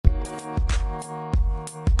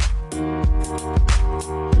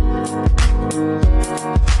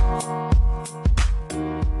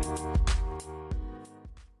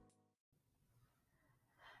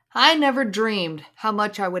I never dreamed how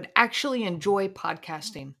much I would actually enjoy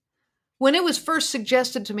podcasting. When it was first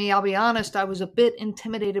suggested to me, I'll be honest, I was a bit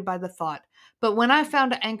intimidated by the thought. But when I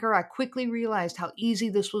found Anchor, I quickly realized how easy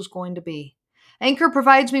this was going to be. Anchor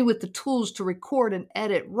provides me with the tools to record and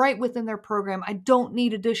edit right within their program. I don't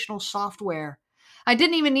need additional software. I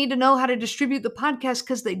didn't even need to know how to distribute the podcast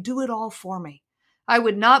because they do it all for me. I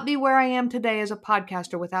would not be where I am today as a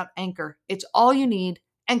podcaster without Anchor. It's all you need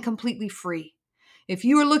and completely free. If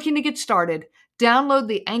you are looking to get started, download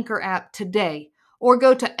the Anchor app today or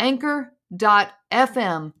go to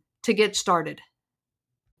anchor.fm to get started.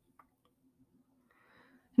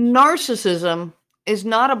 Narcissism is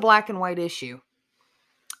not a black and white issue.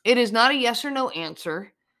 It is not a yes or no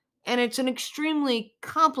answer, and it's an extremely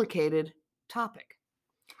complicated topic.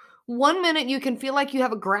 One minute you can feel like you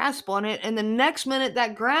have a grasp on it, and the next minute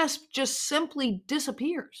that grasp just simply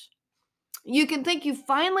disappears. You can think you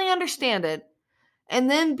finally understand it, and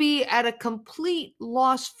then be at a complete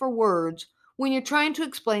loss for words when you're trying to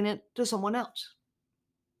explain it to someone else.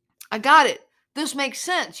 I got it. This makes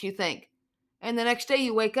sense, you think. And the next day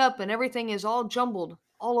you wake up and everything is all jumbled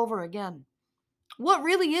all over again. What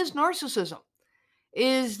really is narcissism?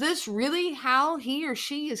 Is this really how he or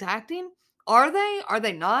she is acting? Are they? Are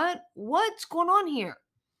they not? What's going on here?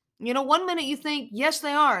 One minute you think, yes,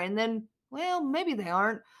 they are. And then, well, maybe they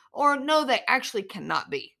aren't. Or no, they actually cannot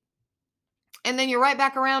be. And then you're right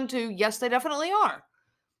back around to, yes, they definitely are.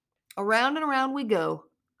 Around and around we go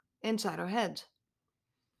inside our heads.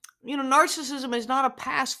 Narcissism is not a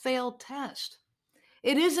pass-fail test.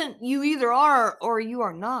 It isn't you either are or you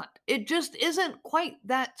are not. It just isn't quite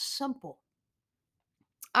that simple.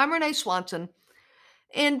 I'm Renee Swanson,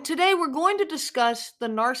 and today we're going to discuss the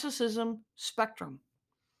narcissism spectrum.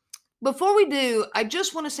 Before we do, I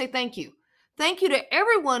just want to say thank you. Thank you to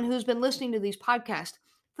everyone who's been listening to these podcasts.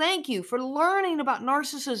 Thank you for learning about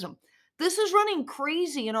narcissism. This is running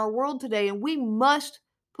crazy in our world today, and we must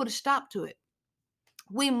put a stop to it.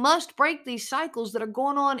 We must break these cycles that are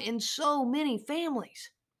going on in so many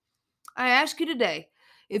families. I ask you today,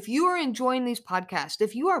 if you are enjoying these podcasts,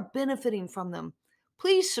 if you are benefiting from them,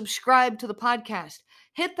 please subscribe to the podcast.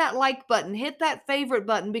 Hit that like button, hit that favorite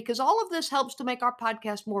button, because all of this helps to make our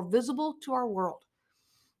podcast more visible to our world.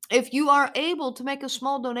 If you are able to make a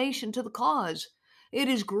small donation to the cause, it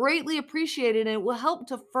is greatly appreciated and it will help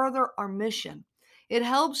to further our mission. It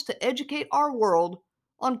helps to educate our world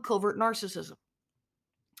on covert narcissism.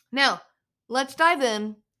 Now, let's dive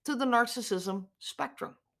in to the narcissism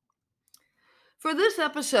spectrum. For this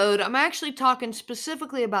episode, I'm actually talking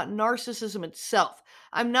specifically about narcissism itself.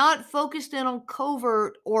 I'm not focused in on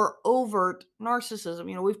covert or overt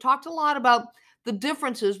narcissism. We've talked a lot about the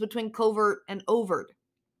differences between covert and overt.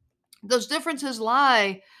 Those differences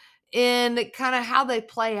lie in kind of how they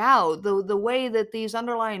play out, the way that these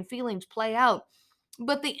underlying feelings play out.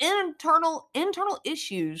 But the internal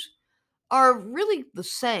issues are really the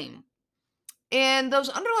same. And those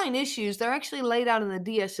underlying issues, they're actually laid out in the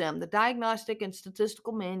DSM, the Diagnostic and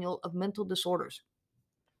Statistical Manual of Mental Disorders.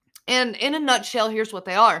 And in a nutshell, here's what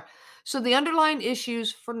they are. So the underlying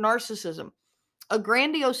issues for narcissism: a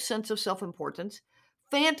grandiose sense of self-importance,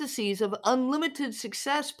 fantasies of unlimited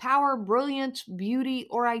success, power, brilliance, beauty,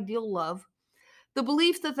 or ideal love, the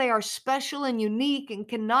belief that they are special and unique and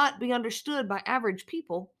cannot be understood by average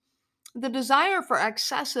people, the desire for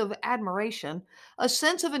excessive admiration, a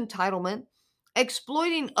sense of entitlement,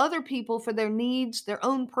 exploiting other people for their needs, their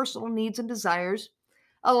own personal needs and desires,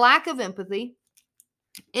 a lack of empathy,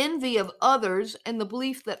 envy of others, and the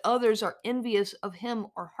belief that others are envious of him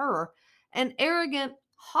or her, and arrogant,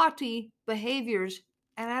 haughty behaviors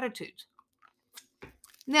and attitudes.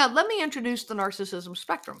 Now, let me introduce the narcissism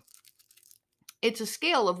spectrum. It's a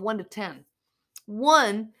scale of 1 to 10.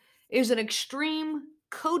 1 is an extreme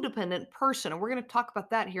codependent person, and we're going to talk about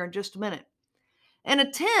that here in just a minute. And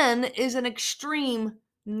a 10 is an extreme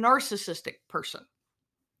narcissistic person.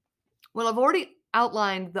 Well, I've already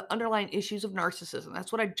outlined the underlying issues of narcissism.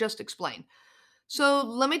 That's what I just explained. So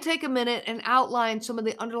let me take a minute and outline some of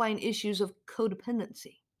the underlying issues of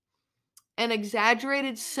codependency. An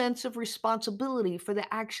exaggerated sense of responsibility for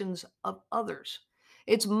the actions of others.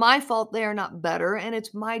 It's my fault they are not better, and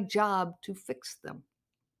it's my job to fix them.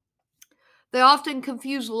 They often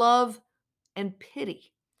confuse love and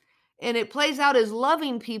pity. And it plays out as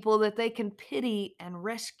loving people that they can pity and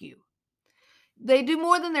rescue. They do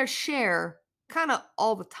more than their share, kind of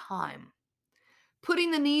all the time, putting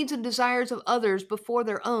the needs and desires of others before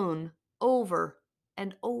their own over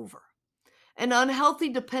and over. An unhealthy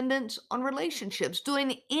dependence on relationships,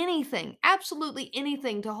 doing anything, absolutely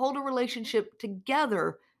anything, to hold a relationship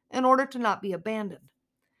together in order to not be abandoned.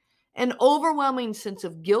 an overwhelming sense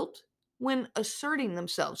of guilt when asserting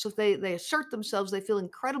themselves. So if they assert themselves, they feel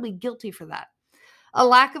incredibly guilty for that. A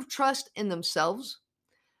lack of trust in themselves,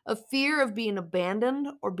 a fear of being abandoned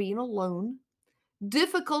or being alone,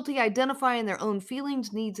 difficulty identifying their own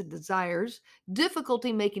feelings, needs, and desires,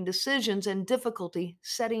 difficulty making decisions, and difficulty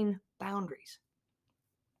setting boundaries.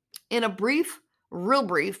 In a real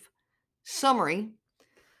brief summary,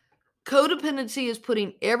 codependency is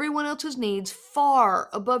putting everyone else's needs far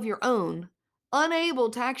above your own, unable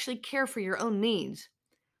to actually care for your own needs.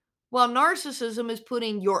 While narcissism is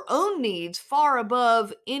putting your own needs far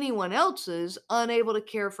above anyone else's, unable to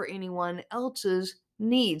care for anyone else's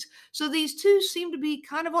needs. So these two seem to be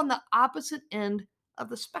kind of on the opposite end of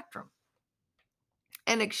the spectrum.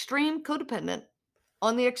 An extreme codependent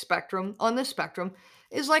on the spectrum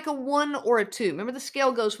is like a 1 or a 2. Remember, the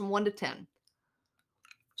scale goes from 1 to 10.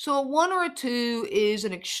 So a 1 or a 2 is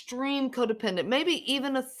an extreme codependent. Maybe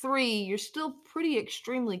even a 3, you're still pretty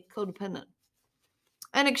extremely codependent.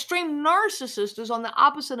 An extreme narcissist is on the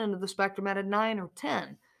opposite end of the spectrum at a 9 or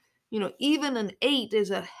 10. Even an 8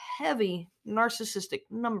 is a heavy narcissistic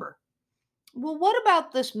number. Well, what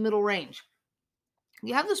about this middle range?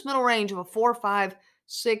 You have this middle range of a 4, 5,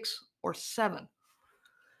 6, or 7.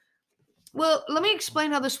 Well, let me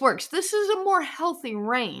explain how this works. This is a more healthy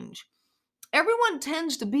range. Everyone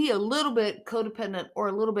tends to be a little bit codependent or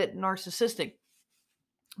a little bit narcissistic.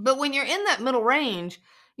 But when you're in that middle range,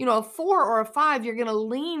 a 4 or a 5, you're going to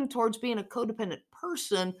lean towards being a codependent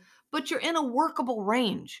person, but you're in a workable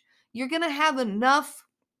range. You're going to have enough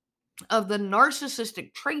of the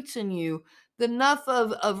narcissistic traits in you, enough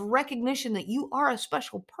of recognition that you are a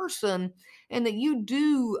special person and that you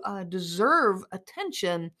do deserve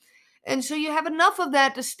attention. And so you have enough of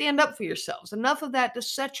that to stand up for yourselves, enough of that to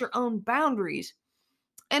set your own boundaries.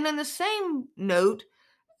 And in the same note,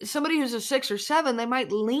 somebody who's a 6 or 7, they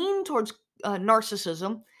might lean towards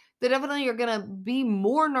narcissism. They definitely are going to be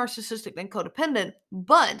more narcissistic than codependent,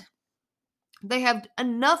 but they have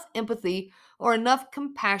enough empathy or enough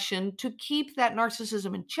compassion to keep that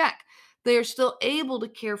narcissism in check. They are still able to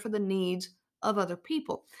care for the needs of other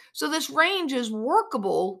people. So this range is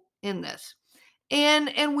workable in this.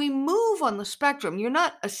 And we move on the spectrum. You're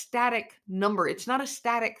not a static number. It's not a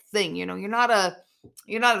static thing. You're not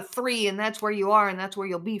a 3 and that's where you are and that's where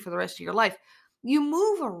you'll be for the rest of your life. You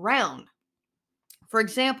move around. For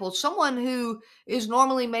example, someone who is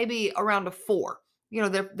normally maybe around a 4,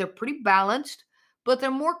 they're pretty balanced, but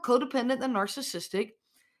they're more codependent than narcissistic.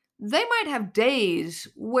 They might have days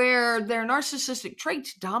where their narcissistic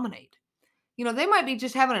traits dominate. They might be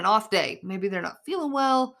just having an off day. Maybe they're not feeling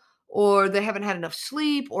well, or they haven't had enough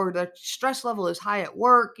sleep, or their stress level is high at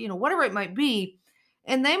work, whatever it might be.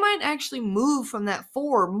 And they might actually move from that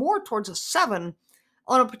 4 more towards a 7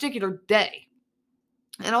 on a particular day.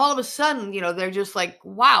 And all of a sudden, they're just like,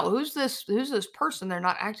 wow, who's this person? They're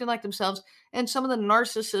not acting like themselves. And some of the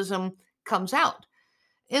narcissism comes out.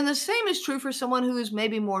 And the same is true for someone who is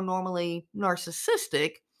maybe more normally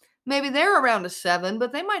narcissistic. Maybe they're around a 7,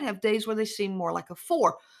 but they might have days where they seem more like a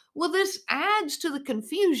 4. Well, this adds to the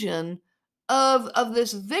confusion of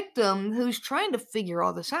this victim who's trying to figure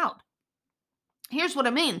all this out. Here's what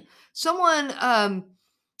I mean. Someone,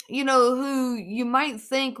 who you might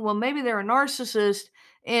think, well, maybe they're a narcissist,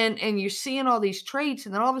 and you're seeing all these traits,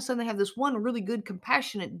 and then all of a sudden they have this one really good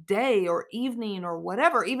compassionate day or evening or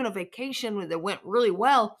whatever, even a vacation that went really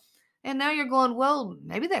well. And now you're going, well,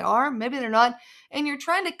 maybe they are, maybe they're not. And you're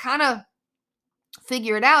trying to kind of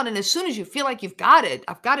figure it out. And as soon as you feel like I've got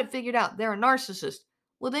it figured out, they're a narcissist.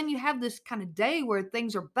 Well, then you have this kind of day where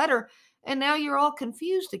things are better. And now you're all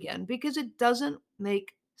confused again because it doesn't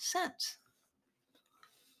make sense.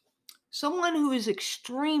 Someone who is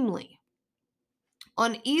extremely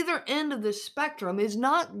on either end of the spectrum is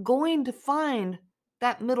not going to find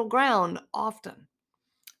that middle ground often.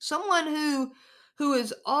 Someone who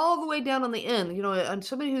is all the way down on the end, and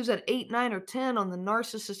somebody who's at 8, 9, or 10 on the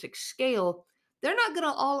narcissistic scale, they're not going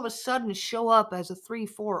to all of a sudden show up as a 3,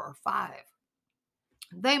 4, or 5.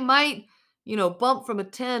 They might, bump from a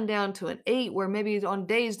 10 down to an 8, where maybe on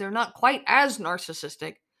days they're not quite as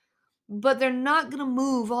narcissistic, but they're not going to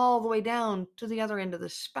move all the way down to the other end of the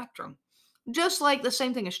spectrum. Just like the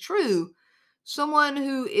same thing is true, someone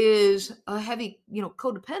who is a heavy,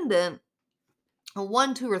 codependent, a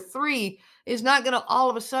 1, 2, or 3 is not going to all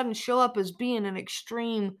of a sudden show up as being an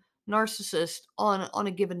extreme narcissist on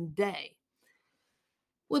a given day.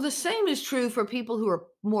 Well, the same is true for people who are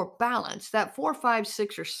more balanced. That 4, 5,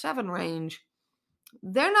 6, or 7 range,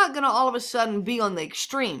 they're not going to all of a sudden be on the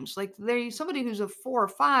extremes. Like somebody who's a 4 or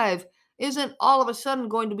 5 isn't all of a sudden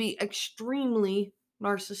going to be extremely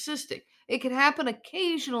narcissistic. It can happen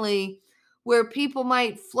occasionally where people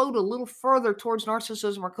might float a little further towards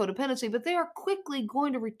narcissism or codependency, but they are quickly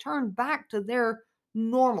going to return back to their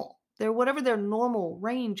normal, their whatever their normal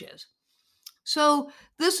range is. So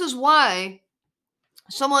this is why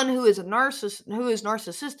someone who is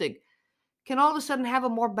narcissistic can all of a sudden have a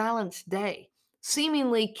more balanced day,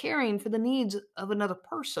 seemingly caring for the needs of another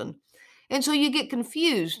person. And so you get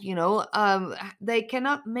confused, they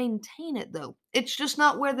cannot maintain it though. It's just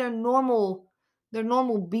not where their normal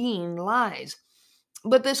being lies.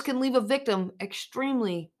 But this can leave a victim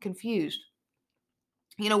extremely confused.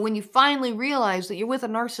 When you finally realize that you're with a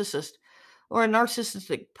narcissist or a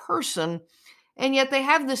narcissistic person, and yet they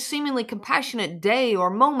have this seemingly compassionate day or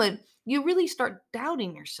moment, you really start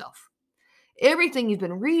doubting yourself. Everything you've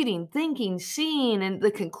been reading, thinking, seeing, and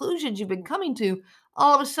the conclusions you've been coming to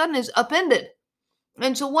all of a sudden is upended.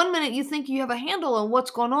 And so one minute you think you have a handle on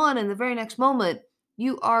what's going on, and the very next moment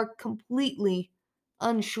you are completely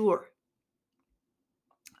unsure.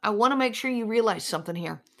 I want to make sure you realize something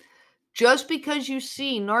here. Just because you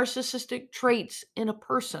see narcissistic traits in a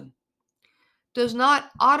person does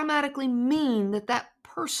not automatically mean that that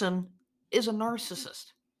person is a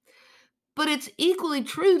narcissist. But it's equally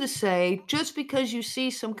true to say just because you see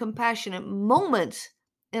some compassionate moments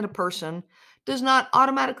in a person does not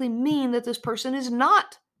automatically mean that this person is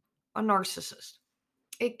not a narcissist.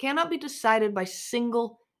 It cannot be decided by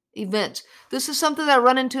single events. This is something that I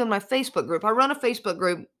run into in my Facebook group. I run a Facebook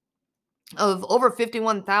group of over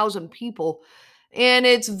 51,000 people, and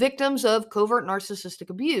it's victims of covert narcissistic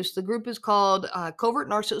abuse. The group is called Covert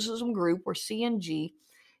Narcissism Group, or CNG.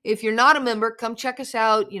 If you're not a member, come check us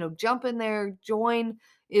out. Jump in there, join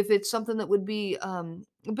if it's something that would be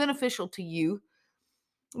beneficial to you.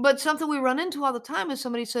 But something we run into all the time is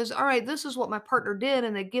somebody says, all right, this is what my partner did,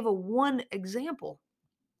 and they give a one example.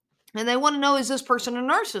 And they want to know, is this person a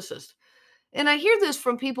narcissist? And I hear this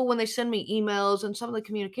from people when they send me emails and some of the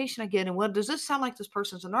communication I get. And, well, does this sound like this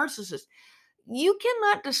person's a narcissist? You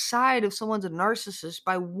cannot decide if someone's a narcissist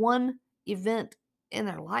by one event in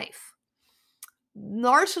their life.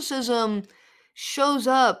 Narcissism shows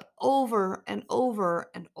up over and over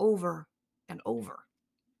and over and over.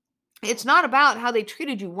 It's not about how they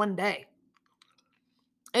treated you one day.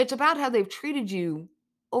 It's about how they've treated you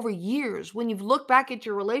over years, when you've looked back at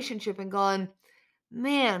your relationship and gone,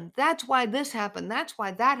 man, that's why this happened. That's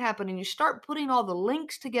why that happened. And you start putting all the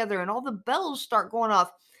links together and all the bells start going off.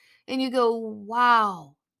 And you go,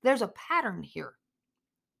 wow, there's a pattern here.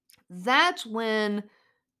 That's when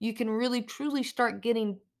you can really truly start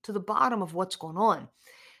getting to the bottom of what's going on.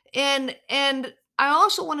 And I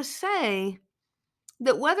also want to say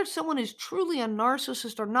that whether someone is truly a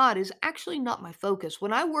narcissist or not is actually not my focus.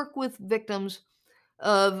 When I work with victims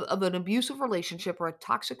of an abusive relationship or a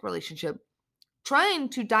toxic relationship, trying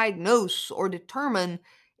to diagnose or determine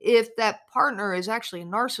if that partner is actually a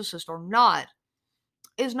narcissist or not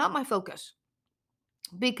is not my focus,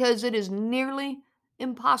 because it is nearly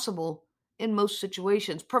impossible in most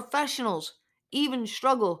situations. Professionals even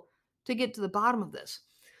struggle to get to the bottom of this.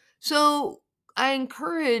 So I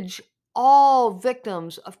encourage all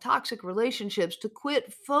victims of toxic relationships to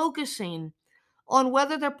quit focusing on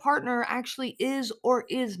whether their partner actually is or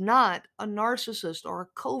is not a narcissist or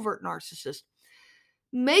a covert narcissist.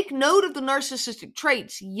 Make note of the narcissistic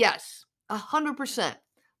traits, yes, 100%.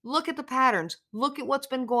 Look at the patterns. Look at what's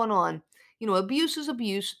been going on. Abuse is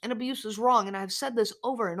abuse, and abuse is wrong. And I've said this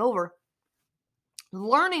over and over.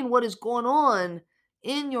 Learning what is going on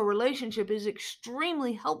in your relationship is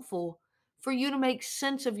extremely helpful for you to make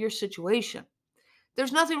sense of your situation.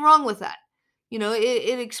 There's nothing wrong with that.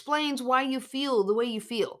 It explains why you feel the way you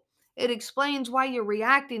feel. It explains why you're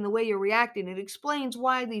reacting the way you're reacting. It explains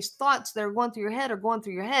why these thoughts that are going through your head are going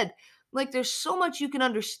through your head. Like, there's so much you can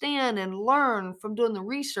understand and learn from doing the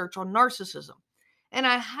research on narcissism. And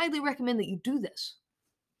I highly recommend that you do this.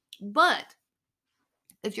 But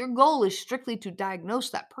if your goal is strictly to diagnose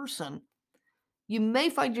that person, you may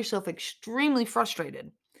find yourself extremely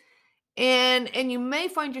frustrated. And you may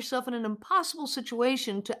find yourself in an impossible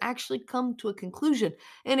situation to actually come to a conclusion.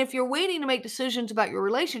 And if you're waiting to make decisions about your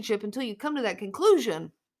relationship until you come to that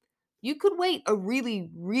conclusion, you could wait a really,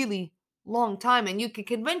 really long time. And you could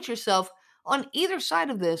convince yourself on either side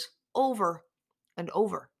of this over and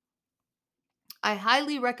over. I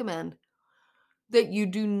highly recommend that you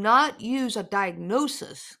do not use a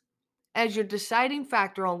diagnosis as your deciding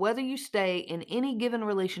factor on whether you stay in any given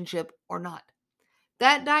relationship or not.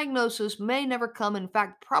 That diagnosis may never come, in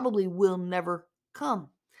fact, probably will never come.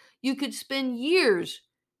 You could spend years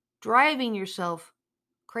driving yourself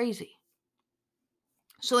crazy.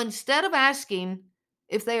 So instead of asking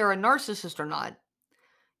if they are a narcissist or not,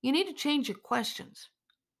 you need to change your questions.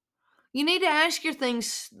 You need to ask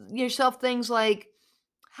yourself things like,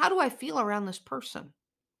 how do I feel around this person?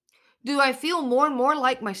 Do I feel more and more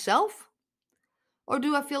like myself? Or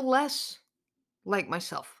do I feel less like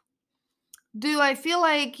myself? Do I feel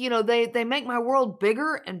like, they make my world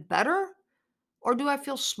bigger and better? Or do I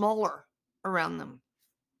feel smaller around them?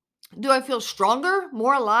 Do I feel stronger,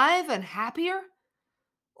 more alive, and happier?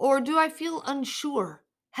 Or do I feel unsure,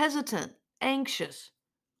 hesitant, anxious,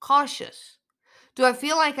 cautious? Do I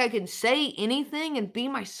feel like I can say anything and be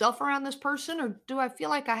myself around this person? Or do I feel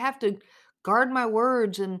like I have to guard my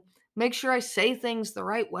words and make sure I say things the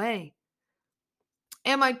right way?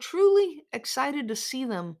 Am I truly excited to see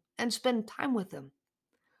them and spend time with them?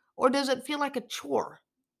 Or does it feel like a chore,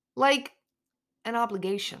 like an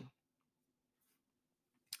obligation?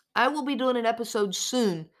 I will be doing an episode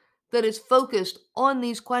soon that is focused on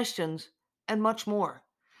these questions and much more.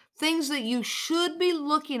 Things that you should be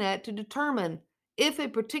looking at to determine if a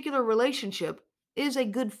particular relationship is a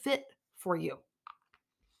good fit for you.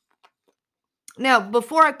 Now,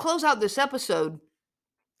 before I close out this episode,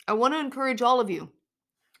 I want to encourage all of you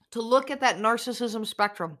to look at that narcissism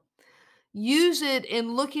spectrum. Use it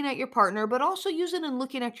in looking at your partner, but also use it in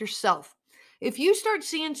looking at yourself. If you start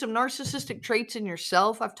seeing some narcissistic traits in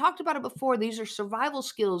yourself, I've talked about it before, these are survival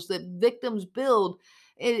skills that victims build.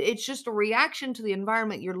 It's just a reaction to the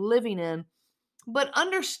environment you're living in. But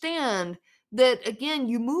understand that, again,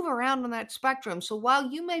 you move around on that spectrum. So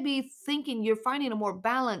while you may be thinking you're finding a more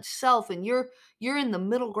balanced self and you're in the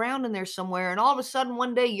middle ground in there somewhere, and all of a sudden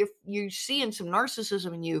one day you're seeing some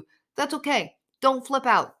narcissism in you, that's okay. Don't flip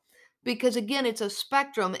out. Because again, it's a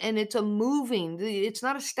spectrum and it's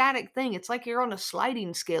not a static thing. It's like you're on a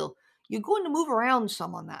sliding scale. You're going to move around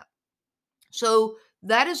some on that. So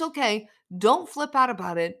that is okay. Don't flip out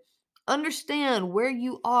about it. Understand where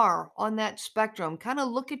you are on that spectrum. Kind of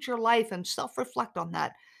look at your life and self-reflect on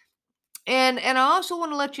that. And I also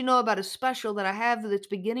want to let you know about a special that I have that's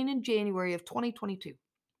beginning in January of 2022.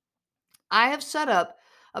 I have set up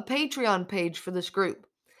a Patreon page for this group.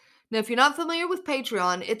 Now, if you're not familiar with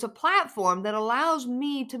Patreon, it's a platform that allows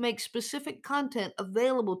me to make specific content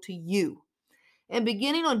available to you. And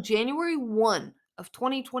beginning on January 1 of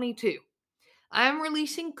 2022, I am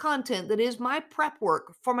releasing content that is my prep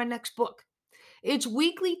work for my next book. It's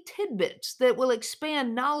weekly tidbits that will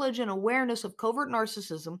expand knowledge and awareness of covert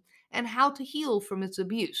narcissism and how to heal from its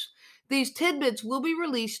abuse. These tidbits will be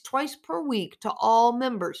released twice per week to all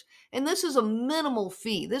members. And this is a minimal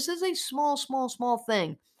fee. This is a small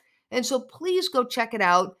thing. And so please go check it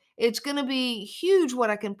out. It's going to be huge what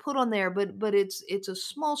I can put on there, but it's a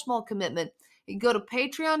small commitment. You go to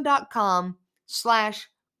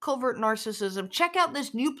patreon.com/covert narcissism. Check out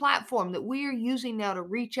this new platform that we are using now to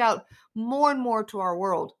reach out more and more to our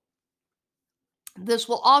world. This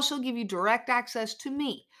will also give you direct access to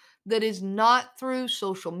me that is not through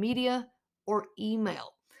social media or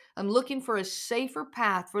email. I'm looking for a safer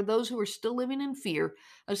path for those who are still living in fear,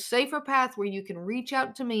 a safer path where you can reach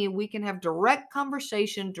out to me and we can have direct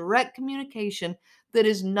conversation, direct communication that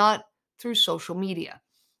is not through social media.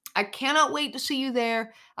 I cannot wait to see you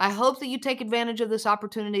there. I hope that you take advantage of this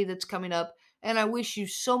opportunity that's coming up, and I wish you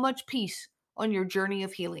so much peace on your journey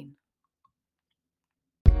of healing.